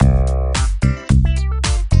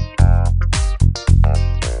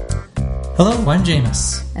Hello, I'm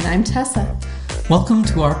Jameis. And I'm Tessa. Welcome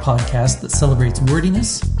to our podcast that celebrates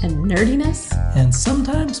wordiness and nerdiness and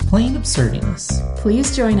sometimes plain absurdiness.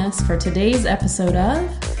 Please join us for today's episode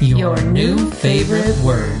of Your New Favorite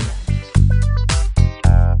Word.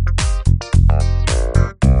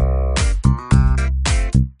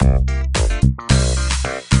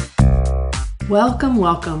 Welcome,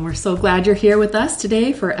 welcome. We're so glad you're here with us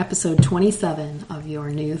today for episode 27 of Your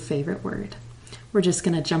New Favorite Word. We're just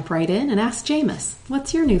going to jump right in and ask Jameis,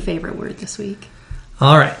 what's your new favorite word this week?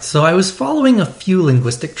 All right, so I was following a few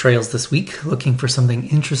linguistic trails this week, looking for something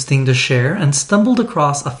interesting to share, and stumbled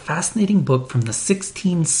across a fascinating book from the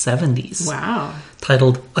 1670s. Wow.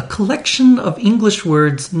 Titled A Collection of English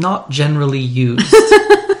Words Not Generally Used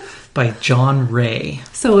by John Ray.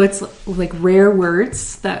 So it's like rare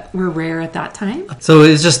words that were rare at that time? So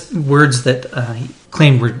it's just words that he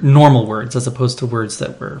claimed were normal words as opposed to words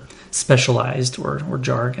that were specialized or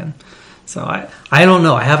jargon. So I don't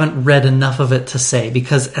know. I haven't read enough of it to say,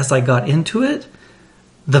 because as I got into it,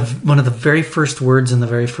 one of the very first words in the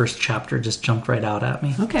very first chapter just jumped right out at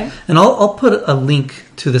me. Okay. And I'll put a link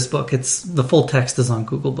to this book. The full text is on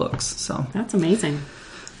Google Books. So that's amazing.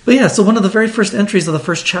 But yeah, so one of the very first entries of the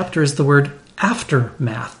first chapter is the word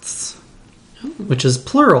aftermaths, which is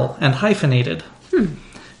plural and hyphenated.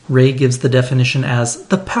 Ray gives the definition as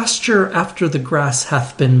the pasture after the grass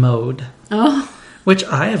hath been mowed. Oh. Which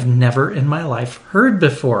I have never in my life heard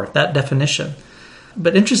before, that definition.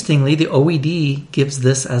 But interestingly, the OED gives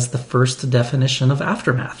this as the first definition of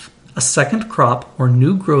aftermath. A second crop or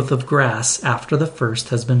new growth of grass after the first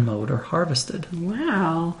has been mowed or harvested.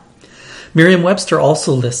 Wow. Merriam-Webster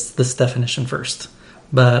also lists this definition first,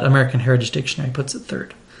 but American Heritage Dictionary puts it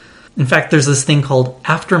third. In fact, there's this thing called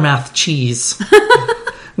aftermath cheese,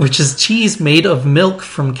 which is cheese made of milk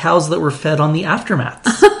from cows that were fed on the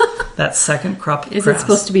aftermaths. That second crop of Is grass. it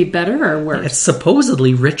supposed to be better or worse? It's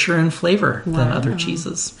supposedly richer in flavor than other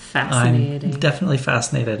cheeses. Fascinating. I'm definitely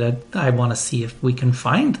fascinated. I want to see if we can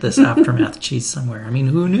find this aftermath cheese somewhere. I mean,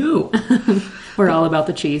 who knew? We're all about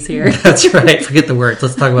the cheese here. That's right. Forget the words.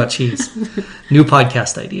 Let's talk about cheese. New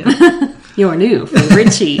podcast idea. Your new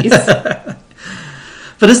favorite cheese.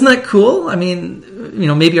 But isn't that cool? I mean,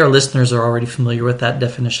 maybe our listeners are already familiar with that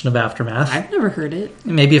definition of aftermath. I've never heard it.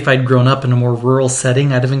 Maybe if I'd grown up in a more rural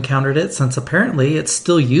setting, I'd have encountered it, since apparently it's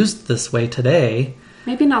still used this way today.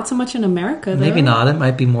 Maybe not so much in America, though. Maybe not. It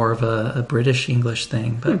might be more of a British English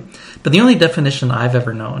thing. But the only definition I've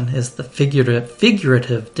ever known is the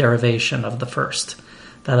figurative derivation of the first,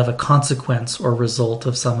 that of a consequence or result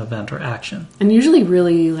of some event or action. And usually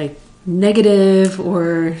really negative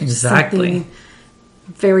or something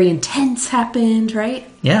very intense happened, right?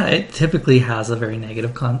 Yeah, it typically has a very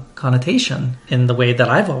negative connotation in the way that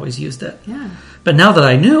I've always used it. Yeah. But now that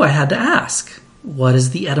I knew, I had to ask, what is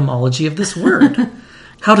the etymology of this word?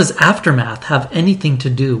 How does aftermath have anything to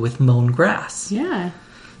do with mown grass? Yeah.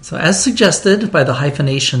 So as suggested by the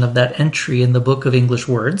hyphenation of that entry in the Book of English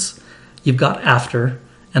Words, you've got after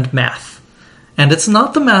and math. And it's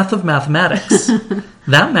not the math of mathematics.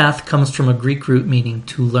 That math comes from a Greek root meaning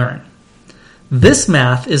to learn. This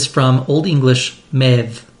math is from Old English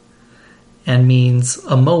medd and means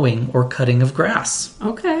a mowing or cutting of grass.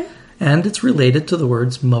 Okay. And it's related to the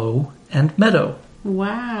words mow and meadow.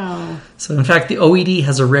 Wow. So in fact, the OED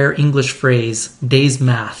has a rare English phrase, day's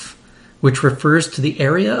math, which refers to the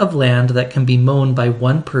area of land that can be mown by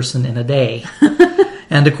one person in a day.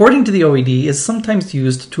 And according to the OED, is sometimes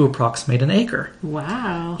used to approximate an acre.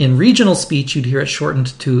 Wow. In regional speech, you'd hear it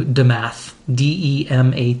shortened to demath,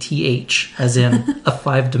 D-E-M-A-T-H, as in a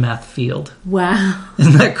 5-demath field. Wow.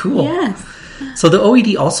 Isn't that cool? Yes. So the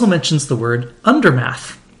OED also mentions the word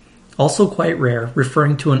undermath, also quite rare,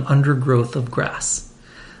 referring to an undergrowth of grass.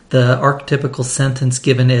 The archetypical sentence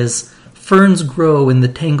given is, ferns grow in the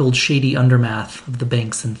tangled shady undermath of the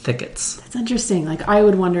banks and thickets. That's interesting. I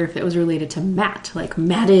would wonder if it was related to mat,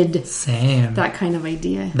 matted. Same. That kind of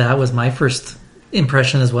idea. That was my first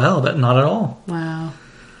impression as well, but not at all. Wow.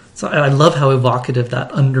 So I love how evocative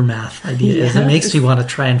that undermath idea is. It makes me want to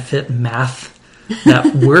try and fit math,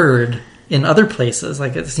 that word, in other places.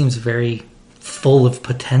 It seems very full of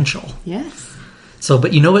potential. Yes. So,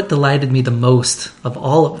 but you know what delighted me the most of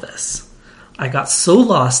all of this? I got so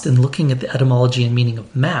lost in looking at the etymology and meaning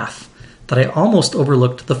of math that I almost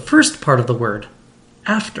overlooked the first part of the word,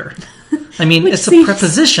 after. I mean, it's a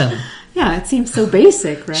preposition. Yeah, it seems so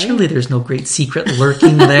basic, right? Surely there's no great secret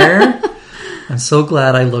lurking there. I'm so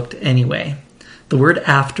glad I looked anyway. The word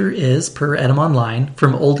after is, per Etym Online,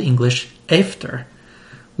 from Old English efter,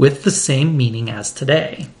 with the same meaning as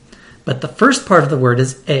today. But the first part of the word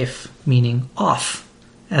is eif, meaning off,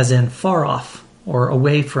 as in far off or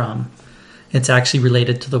away from. It's actually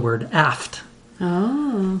related to the word aft.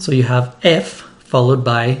 Oh. So you have if followed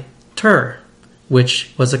by ter,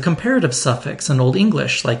 which was a comparative suffix in Old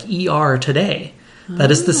English, like er today.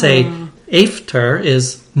 That is to say, after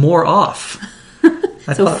is more off.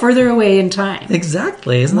 Further away in time.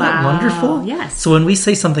 Exactly. Isn't that wonderful? Yes. So when we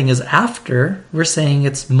say something is after, we're saying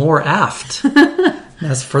it's more aft.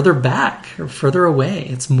 That's further back or further away.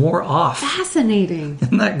 It's more off. Fascinating.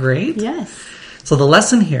 Isn't that great? Yes. So the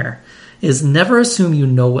lesson here is never assume you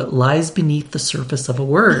know what lies beneath the surface of a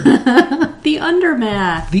word. The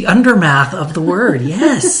undermath. The undermath of the word,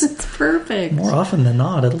 yes. It's perfect. More often than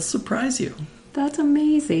not, it'll surprise you. That's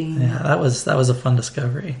amazing. Yeah, that was a fun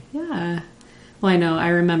discovery. Yeah. Well, I know. I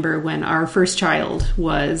remember when our first child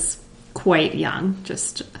was quite young,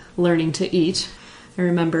 just learning to eat. I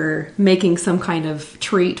remember making some kind of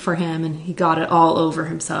treat for him, and he got it all over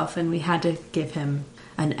himself, and we had to give him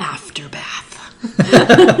an after bath.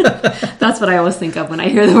 That's what I always think of when I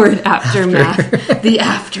hear the word aftermath. The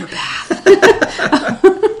afterbath.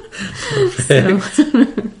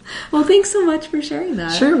 Well, thanks so much for sharing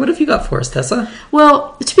that. Sure. What have you got for us, Tessa?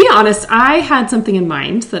 Well, to be honest, I had something in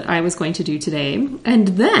mind that I was going to do today, and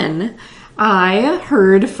then I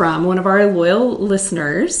heard from one of our loyal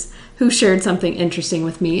listeners who shared something interesting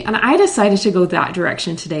with me, and I decided to go that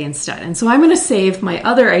direction today instead. And so I'm going to save my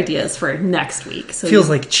other ideas for next week. So feels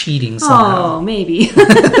like cheating somehow. Oh, maybe.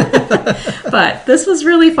 But this was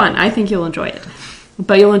really fun. I think you'll enjoy it.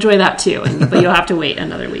 But you'll enjoy that too, but you'll have to wait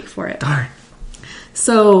another week for it. Darn.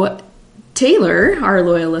 So Taylor, our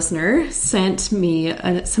loyal listener, sent me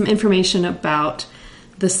some information about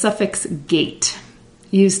the suffix gate,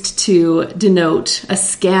 used to denote a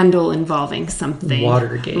scandal involving something.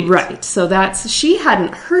 Watergate. Right. So she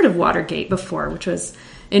hadn't heard of Watergate before, which was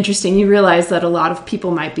interesting. You realize that a lot of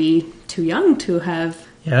people might be too young to have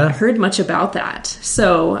heard much about that.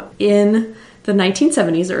 So in the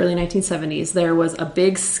 1970s, or early 1970s, there was a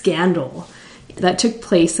big scandal that took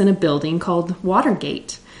place in a building called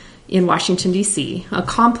Watergate in Washington, D.C., a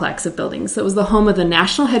complex of buildings. It was the home of the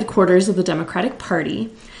national headquarters of the Democratic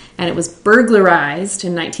Party, and it was burglarized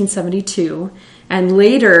in 1972, and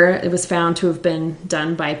later it was found to have been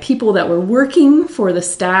done by people that were working for the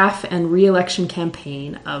staff and re-election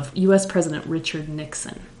campaign of U.S. President Richard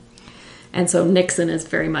Nixon. And so Nixon is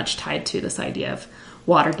very much tied to this idea of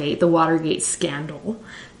Watergate, the Watergate scandal.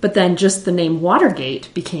 But then just the name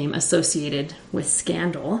Watergate became associated with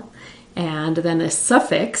scandal. And then this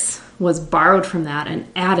suffix was borrowed from that and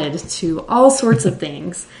added to all sorts of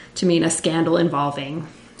things to mean a scandal involving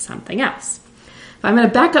something else. I'm going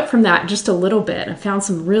to back up from that just a little bit. I found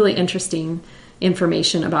some really interesting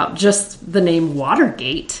information about just the name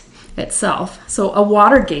Watergate itself. So a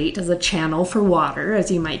Watergate is a channel for water, as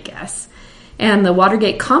you might guess. And the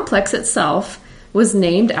Watergate complex itself was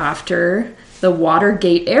named after the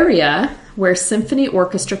Watergate area where symphony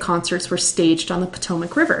orchestra concerts were staged on the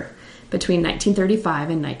Potomac River between 1935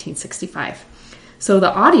 and 1965. So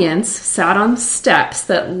the audience sat on steps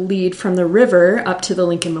that lead from the river up to the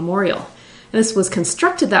Lincoln Memorial. And this was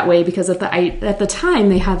constructed that way because at the time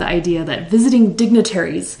they had the idea that visiting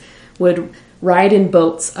dignitaries would ride in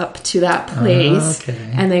boats up to that place,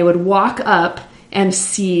 and they would walk up and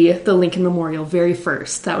see the Lincoln Memorial very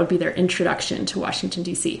first. That would be their introduction to Washington,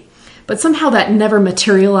 D.C. But somehow that never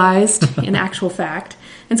materialized in actual fact.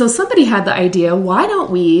 And so somebody had the idea, why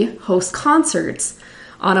don't we host concerts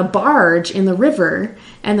on a barge in the river,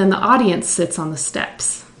 and then the audience sits on the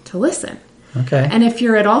steps to listen. Okay. And if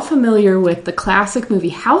you're at all familiar with the classic movie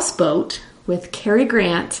Houseboat with Cary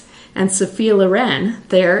Grant and Sophia Loren,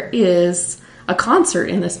 there is a concert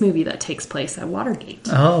in this movie that takes place at Watergate.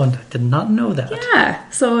 Oh, I did not know that. Yeah,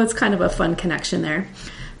 so it's kind of a fun connection there.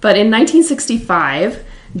 But in 1965,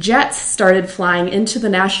 jets started flying into the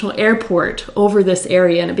National Airport over this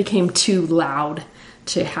area, and it became too loud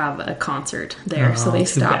to have a concert there. So they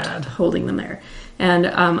stopped holding them there. And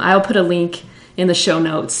I'll put a link in the show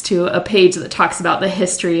notes to a page that talks about the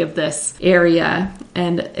history of this area.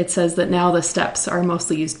 And it says that now the steps are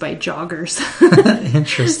mostly used by joggers.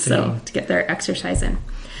 Interesting. So to get their exercise in.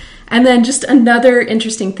 And then just another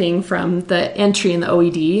interesting thing from the entry in the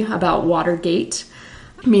OED about Watergate,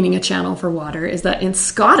 meaning a channel for water, is that in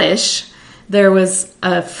Scottish, there was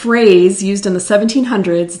a phrase used in the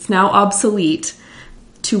 1700s, it's now obsolete,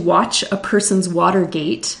 to watch a person's water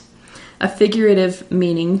gate, a figurative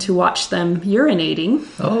meaning to watch them urinating.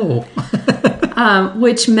 Oh.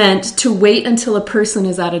 Which meant to wait until a person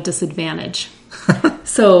is at a disadvantage.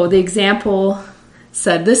 So the example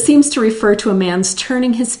said, this seems to refer to a man's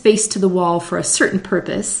turning his face to the wall for a certain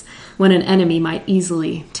purpose, when an enemy might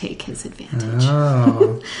easily take his advantage.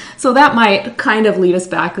 Oh. So that might kind of lead us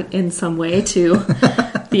back in some way to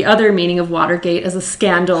the other meaning of Watergate as a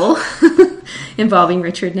scandal involving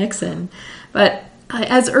Richard Nixon. But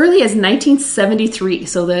as early as 1973,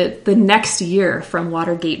 so the next year from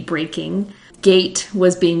Watergate breaking, gate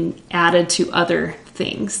was being added to other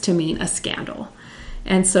things to mean a scandal.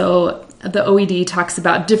 And so the OED talks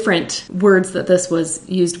about different words that this was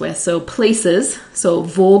used with. So places, so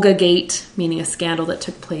Volga Gate, meaning a scandal that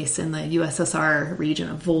took place in the USSR region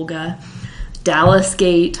of Volga. Dallas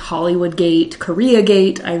Gate, Hollywood Gate, Korea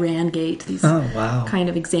Gate, Iran Gate, these kind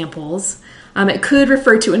of examples. It could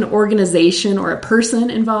refer to an organization or a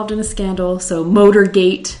person involved in a scandal. So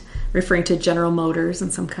Motorgate, referring to General Motors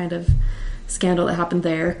and some kind of scandal that happened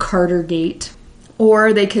there. Cartergate.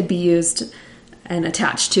 Or they could be used and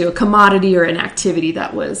attached to a commodity or an activity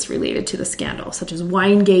that was related to the scandal, such as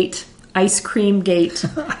Winegate, Ice Cream Gate,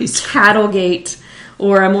 Cattlegate,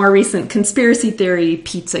 or a more recent conspiracy theory,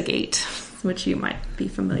 Pizzagate, which you might be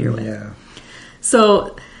familiar with. Yeah.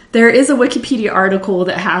 So there is a Wikipedia article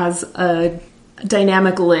that has a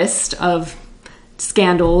dynamic list of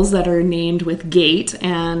scandals that are named with gate,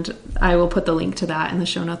 and I will put the link to that in the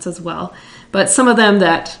show notes as well. But some of them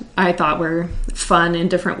that I thought were fun in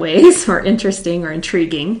different ways or interesting or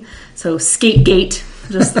intriguing. So Skategate,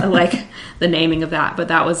 just I like the naming of that, but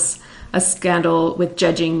that was a scandal with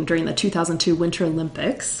judging during the 2002 Winter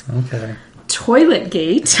Olympics. Okay.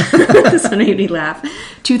 Toiletgate, this one made me laugh.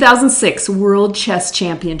 2006 World Chess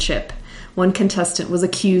Championship. One contestant was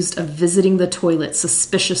accused of visiting the toilet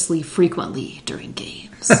suspiciously frequently during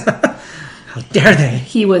games. How dare they?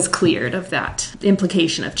 He was cleared of that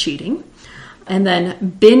implication of cheating. And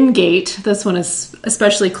then Bingate, this one is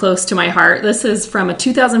especially close to my heart. This is from a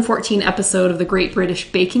 2014 episode of the Great British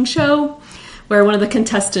Baking Show, where one of the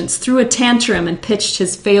contestants threw a tantrum and pitched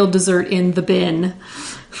his failed dessert in the bin,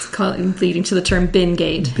 leading to the term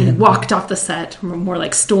Bingate. He walked off the set, more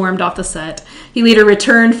like stormed off the set. He later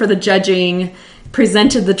returned for the judging,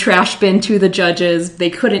 presented the trash bin to the judges.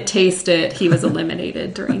 They couldn't taste it. He was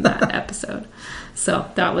eliminated during that episode. So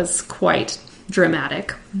that was quite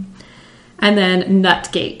dramatic. And then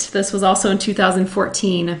Nutgate. This was also in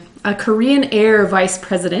 2014. A Korean Air vice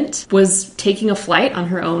president was taking a flight on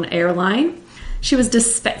her own airline. She was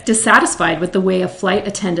dissatisfied with the way a flight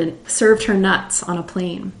attendant served her nuts on a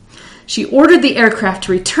plane. She ordered the aircraft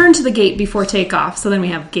to return to the gate before takeoff. So then we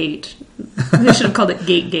have gate. They should have called it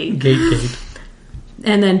Gate. Gate.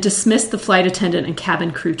 And then dismissed the flight attendant and cabin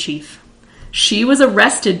crew chief. She was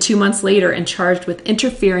arrested 2 months later and charged with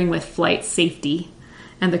interfering with flight safety.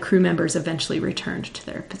 And the crew members eventually returned to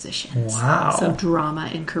their positions. Wow. So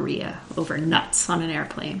drama in Korea over nuts on an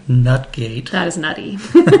airplane. Nutgate. That is nutty.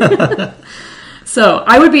 So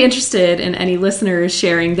I would be interested in any listeners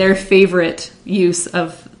sharing their favorite use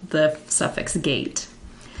of the suffix gate.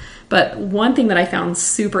 But one thing that I found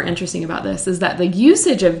super interesting about this is that the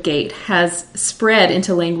usage of gate has spread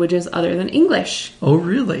into languages other than English. Oh,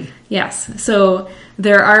 really? Yes. So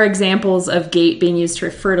there are examples of gate being used to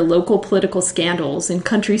refer to local political scandals in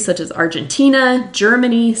countries such as Argentina,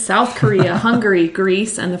 Germany, South Korea, Hungary,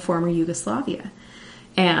 Greece, and the former Yugoslavia.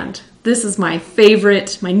 And this is my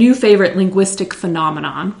new favorite linguistic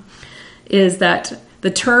phenomenon, is that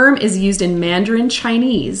the term is used in Mandarin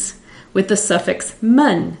Chinese with the suffix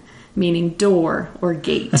mun, meaning door or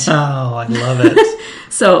gate. Oh, I love it.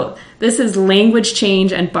 So this is language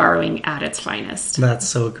change and borrowing at its finest. That's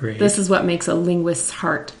so great. This is what makes a linguist's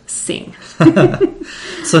heart sing.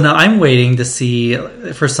 So now I'm waiting to see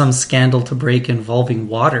for some scandal to break involving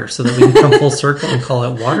water so that we can come full circle and call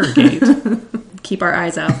it Watergate. Keep our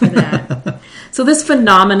eyes out for that. So this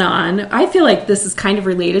phenomenon, I feel like this is kind of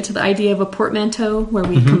related to the idea of a portmanteau where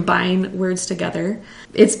we combine words together.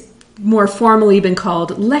 It's more formally been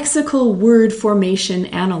called lexical word formation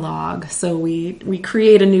analog. So we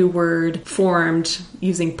create a new word formed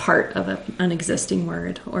using part of an existing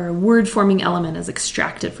word, or a word forming element is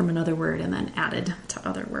extracted from another word and then added to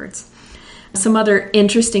other words. Some other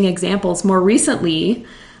interesting examples. More recently,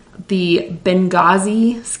 the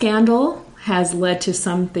Benghazi scandal has led to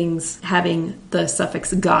some things having the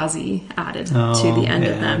suffix Ghazi added to the end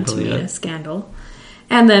of them to be a scandal.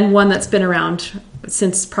 And then one that's been around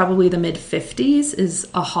since probably the mid-50s is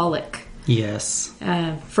aholic. Yes.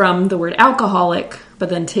 From the word alcoholic, but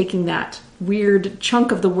then taking that weird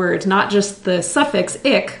chunk of the word, not just the suffix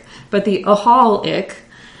 "ic," but the ahol-ic,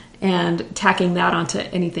 and tacking that onto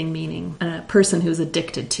anything meaning a person who's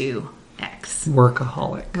addicted to X.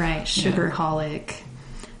 Workaholic. Right, sugarholic,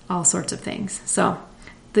 all sorts of things. So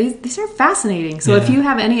these are fascinating. So if you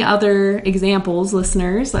have any other examples,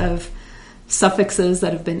 listeners, of suffixes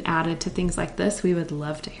that have been added to things like this, we would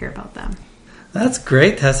love to hear about them. That's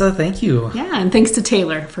great, Tessa. Thank you. Yeah, and thanks to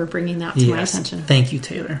Taylor for bringing that to my attention. Thank you,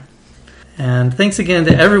 Taylor. And thanks again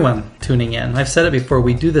to everyone tuning in. I've said it before,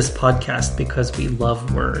 we do this podcast because we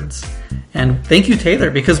love words. And thank you, Taylor,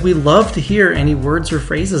 because we love to hear any words or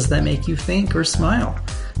phrases that make you think or smile.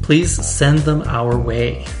 Please send them our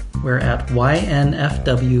way. We're at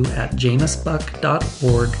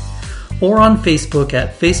ynfw@jamesbuck.org or on Facebook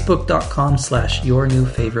at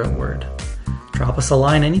facebook.com/yournewfavoriteword. Drop us a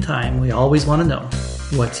line anytime. We always want to know,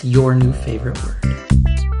 what's your new favorite word?